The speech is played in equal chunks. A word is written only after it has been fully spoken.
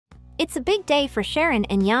It's a big day for Sharon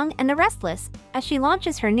in Young and the Restless, as she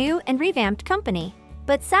launches her new and revamped company.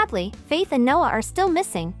 But sadly, Faith and Noah are still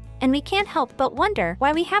missing, and we can't help but wonder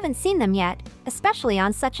why we haven't seen them yet, especially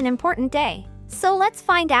on such an important day. So let's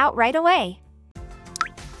find out right away.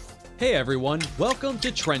 Hey everyone, welcome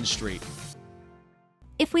to TrendStreet.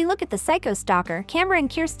 If we look at the psycho stalker Cameron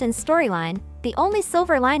Kirsten's storyline, the only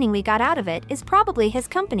silver lining we got out of it is probably his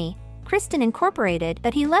company, Kristen Incorporated,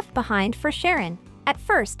 that he left behind for Sharon. At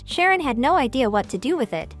first, Sharon had no idea what to do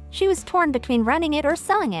with it. She was torn between running it or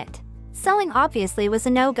selling it. Selling obviously was a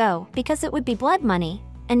no-go, because it would be blood money,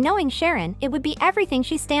 and knowing Sharon, it would be everything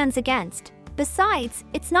she stands against. Besides,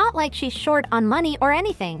 it's not like she's short on money or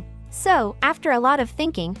anything. So, after a lot of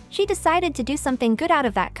thinking, she decided to do something good out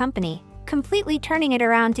of that company, completely turning it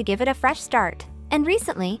around to give it a fresh start. And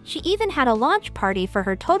recently, she even had a launch party for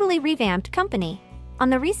her totally revamped company. On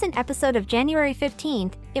the recent episode of January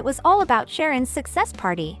 15th, it was all about Sharon's success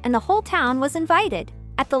party and the whole town was invited.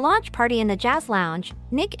 At the launch party in the Jazz Lounge,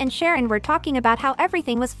 Nick and Sharon were talking about how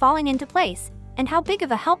everything was falling into place and how big of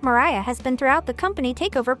a help Mariah has been throughout the company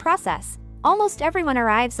takeover process. Almost everyone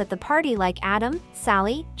arrives at the party, like Adam,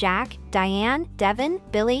 Sally, Jack, Diane, Devin,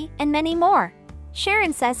 Billy, and many more.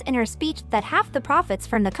 Sharon says in her speech that half the profits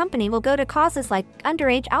from the company will go to causes like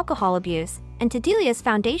underage alcohol abuse, and to Delia's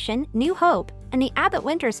foundation, New Hope, and the Abbott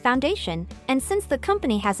Winters Foundation. And since the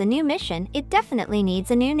company has a new mission, it definitely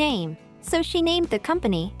needs a new name. So she named the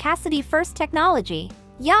company Cassidy First Technology.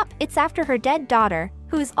 Yup, it's after her dead daughter,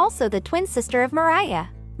 who is also the twin sister of Mariah.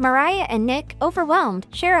 Mariah and Nick, overwhelmed,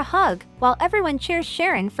 share a hug, while everyone cheers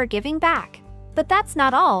Sharon for giving back. But that's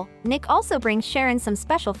not all. Nick also brings Sharon some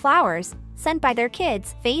special flowers, sent by their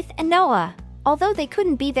kids, Faith and Noah. Although they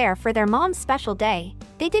couldn't be there for their mom's special day,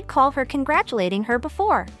 they did call her congratulating her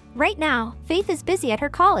before. Right now, Faith is busy at her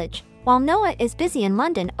college, while Noah is busy in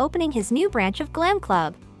London opening his new branch of Glam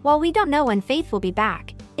Club. While we don't know when Faith will be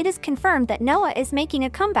back, it is confirmed that Noah is making a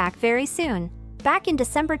comeback very soon. Back in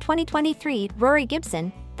December 2023, Rory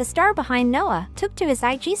Gibson, the star behind Noah, took to his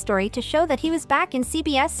IG story to show that he was back in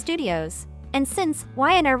CBS studios. And since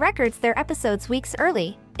Y&R records their episodes weeks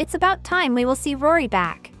early, it's about time we will see Rory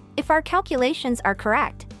back. If our calculations are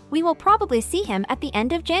correct, we will probably see him at the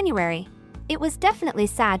end of January. It was definitely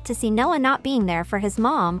sad to see Noah not being there for his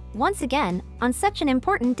mom, once again, on such an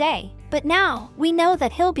important day. But now, we know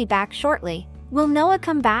that he'll be back shortly. Will Noah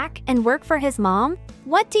come back and work for his mom?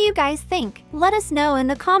 What do you guys think? Let us know in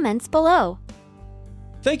the comments below.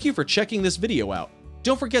 Thank you for checking this video out.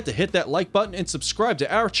 Don't forget to hit that like button and subscribe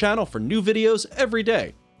to our channel for new videos every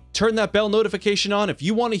day. Turn that bell notification on if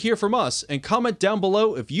you want to hear from us, and comment down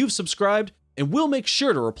below if you've subscribed, and we'll make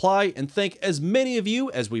sure to reply and thank as many of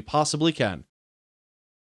you as we possibly can.